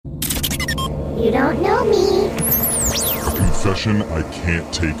You don't know me. A confession I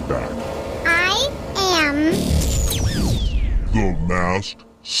can't take back. I am The Masked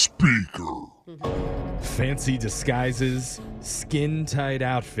Speaker. Fancy disguises, skin-tight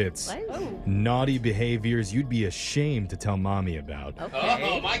outfits, naughty behaviors you'd be ashamed to tell mommy about.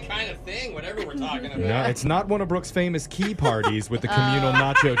 Oh, my kind of thing, whatever we're talking about. No, it's not one of Brooke's famous key parties with the communal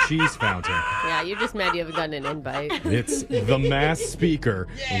nacho cheese fountain. Yeah, you're just mad you haven't gotten an invite. It's the Masked Speaker.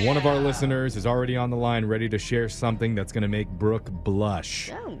 Yeah. One of our listeners is already on the line ready to share something that's going to make Brooke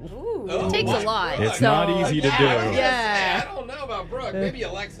blush. It takes a lot. It's so- not easy to do. Yeah. I don't know about Brooke. Maybe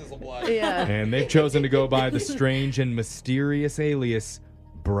Alexis will blush. Yeah. And they've chosen to go by the strange and mysterious alias,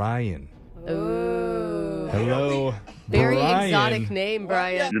 Brian. Ooh. Hello, Very Brian. exotic name,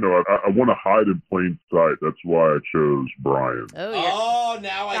 Brian. You know, I want to hide in plain sight. That's why I chose Brian. Oh, yeah. Oh,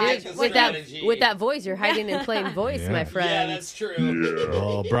 now I get the With that, strategy. with that voice, you're hiding in plain voice, Yeah. my Yeah, friend. that's true. Yeah.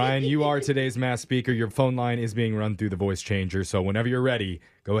 Well, Brian, you are today's Masked Speaker. Your phone line is being run through the voice changer, so whenever you're ready,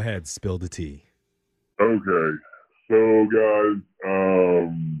 go ahead, spill the tea. Okay. So, guys,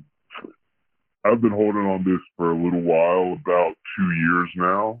 I've been holding on this for a little while, about 2 years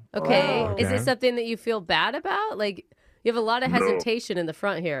now. Okay. Okay. Is it something that you feel bad about? Like, you have a lot of No. hesitation in the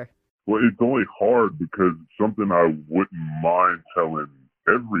front here. Well, it's only hard because it's something I wouldn't mind telling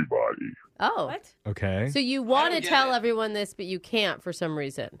everybody. Oh. What? Okay. So you want to don't get tell it. everyone this, but you can't for some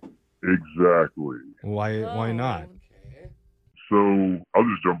reason. Exactly. Why not? Okay. So I'll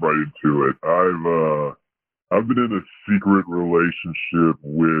just jump right into it. I've been in a secret relationship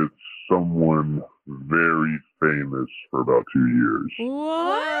with someone very famous for about 2 years.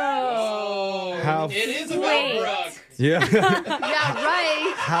 Oh, How- it is about Wait. Brooke. Yeah. Yeah,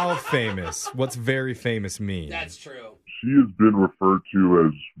 right. How famous? What's very famous mean? That's true. She has been referred to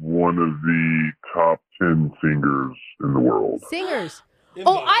as one of the top 10 singers in the world. Singers. In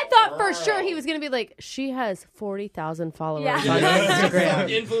Oh, the I thought for sure world. he was going to be like, she has 40,000 followers Yeah. on Yeah, Instagram. some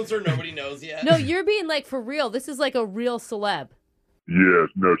influencer nobody knows yet. No, you're being like, for real. This is like a real celeb. Yes,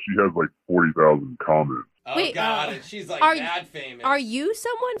 no, she has like 40,000 comments. Oh, Wait, got it. She's like are- that famous. Are you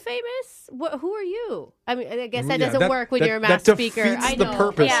someone famous? Who are you? I mean, I guess that Yeah, doesn't work when that- you're a that masked speaker. defeats I the know.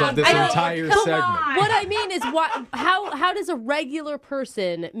 purpose Yeah, of this I know. entire Come segment. on. What I mean is, how does a regular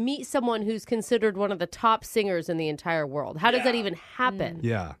person meet someone who's considered one of the top singers in the entire world? How does that Yeah. even happen?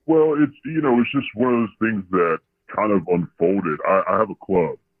 Yeah. Well, it's just one of those things that kind of unfolded. I have a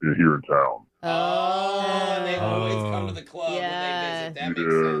club here in town. Oh, and they always Oh. come to the club Yeah. when they visit. That makes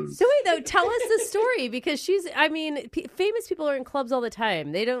Yeah. sense. So wait, though, tell us the story because famous people are in clubs all the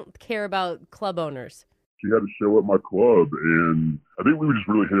time. They don't care about club owners. She had a show at my club, and I think we just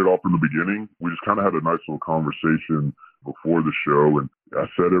really hit it off from the beginning. We just kind of had a nice little conversation before the show, and I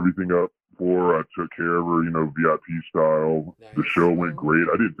set everything up for her. I took care of her, VIP style. The Nice. show went great.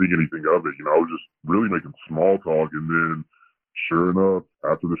 I didn't think anything of it. I was just really making small talk, and then sure enough,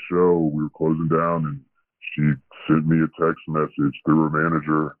 after the show, we were closing down, and she sent me a text message through her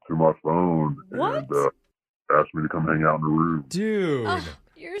manager to my phone What? and asked me to come hang out in the room. Dude.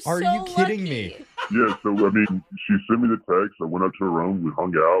 You're Are so you kidding lucky. me? Yeah, so I mean, she sent me the text. I went up to her room. We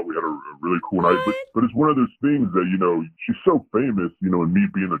hung out. We had a really cool night. But it's one of those things that she's so famous. And me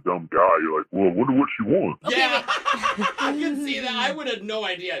being a dumb guy, you're like, well, wonder what she wants. Yeah. I can see that. I would have no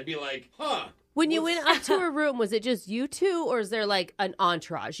idea. I'd be like, huh. When you went up to her room, was it just you two, or is there like an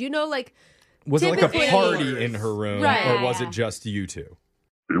entourage? Like Was it like a Typically- party in her room, Right. or was Yeah. it just you two?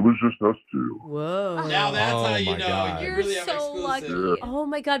 It was just us two. whoa. Now that's Oh how you my know God. you You're really have so lucky. exclusive. Oh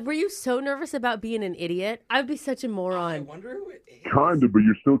my God, were you so nervous about being an idiot? I would be such a I moron. wonder who it is. Kind of, but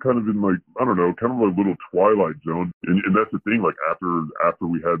you're still kind of in like, I don't know, kind of like a little twilight zone. And that's the thing. Like after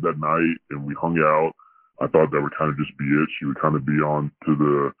we had that night and we hung out, I thought that would kind of just be it. She would kind of be on to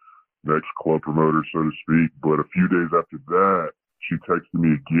the next club promoter, so to speak. But a few days after that, she texted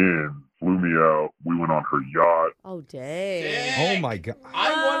me again, flew me out. We went on her yacht. Oh dang. Oh my God. I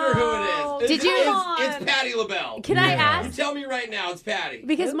wonder who it is. Did you- It's Patty LaBelle. Can I Yeah. You ask? tell me right now, it's Patty.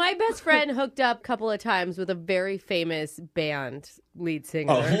 Because my best friend hooked up a couple of times with a very famous band lead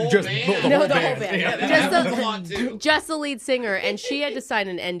singer. Oh, whole just band? the No, whole the whole band. band. Yeah, that Just happens a lot too. Just the lead singer, and she had to sign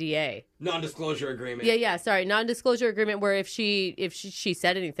an NDA. Non-disclosure agreement. Yeah, sorry, non-disclosure agreement where if she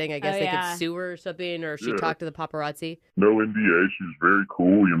said anything, I guess Oh, they yeah. could sue her or something, or if she Yeah. talked to the paparazzi. No NDA. She was very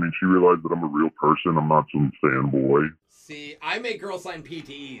cool. I mean, she realized that I'm a real person. I'm not some fanboy. See, I make girls sign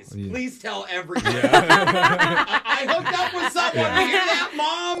PTEs. Yeah. Please tell everyone. Yeah. I hooked up with someone. You hear that,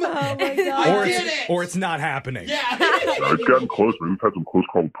 Mom? Oh my God. I or, did it's, it. or it's not happening. Yeah. It's gotten close. Man, we've had some close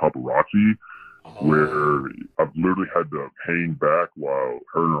call with paparazzi. where I've literally had to hang back while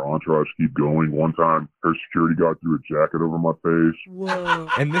her and her entourage keep going. One time, her security guard threw a jacket over my face. Whoa.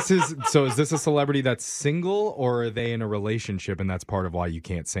 And is this a celebrity that's single, or are they in a relationship and that's part of why you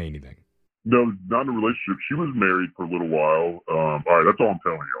can't say anything? No, not in a relationship. She was married for a little while. All right, that's all I'm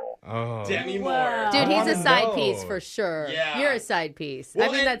telling y'all. Oh. Demi Moore. Dude, he's wanna a side know. piece for sure. Yeah. You're a side piece. Well,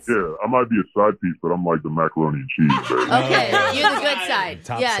 I mean, and- that's... Yeah, I might be a side piece, but I'm like the macaroni and cheese, baby. Okay, Oh. you're the good side.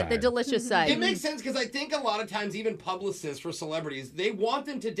 Top yeah, side. the delicious side. It makes sense because I think a lot of times, even publicists for celebrities, they want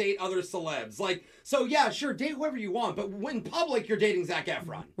them to date other celebs. Like, so yeah, sure, date whoever you want, but in public, you're dating Zac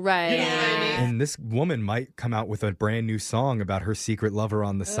Efron. Right. You know what I mean? And this woman might come out with a brand new song about her secret lover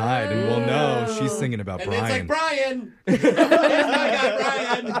on the side, and we'll know she's singing about And Brian. it's like, Brian! It's my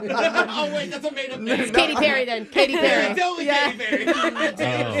guy, Brian! Oh, wait, that's a made-up name. It's Katy Perry then. Katy Yeah, Perry. it's totally Yeah. Katy Perry.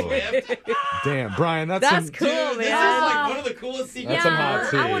 Taylor Swift. Damn, Brian, that's That's some- cool, Dude, this is man. like one of the coolest secrets. That's some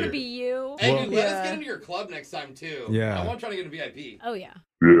hot tea. I want to be you. Hey, Well- dude, let us Yeah. get into your club next time, too. Yeah. I want to try to get a VIP. Oh yeah.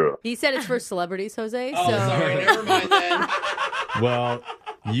 Yeah. He said it's for celebrities, Jose. Oh, so sorry, never mind then. Well,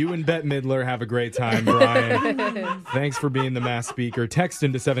 you and Bette Midler have a great time, Brian. Thanks for being the mass speaker. Text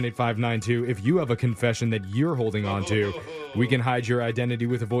into 78592 if you have a confession that you're holding on to. We can hide your identity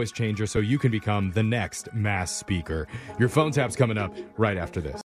with a voice changer so you can become the next mass speaker. Your phone tap's coming up right after this.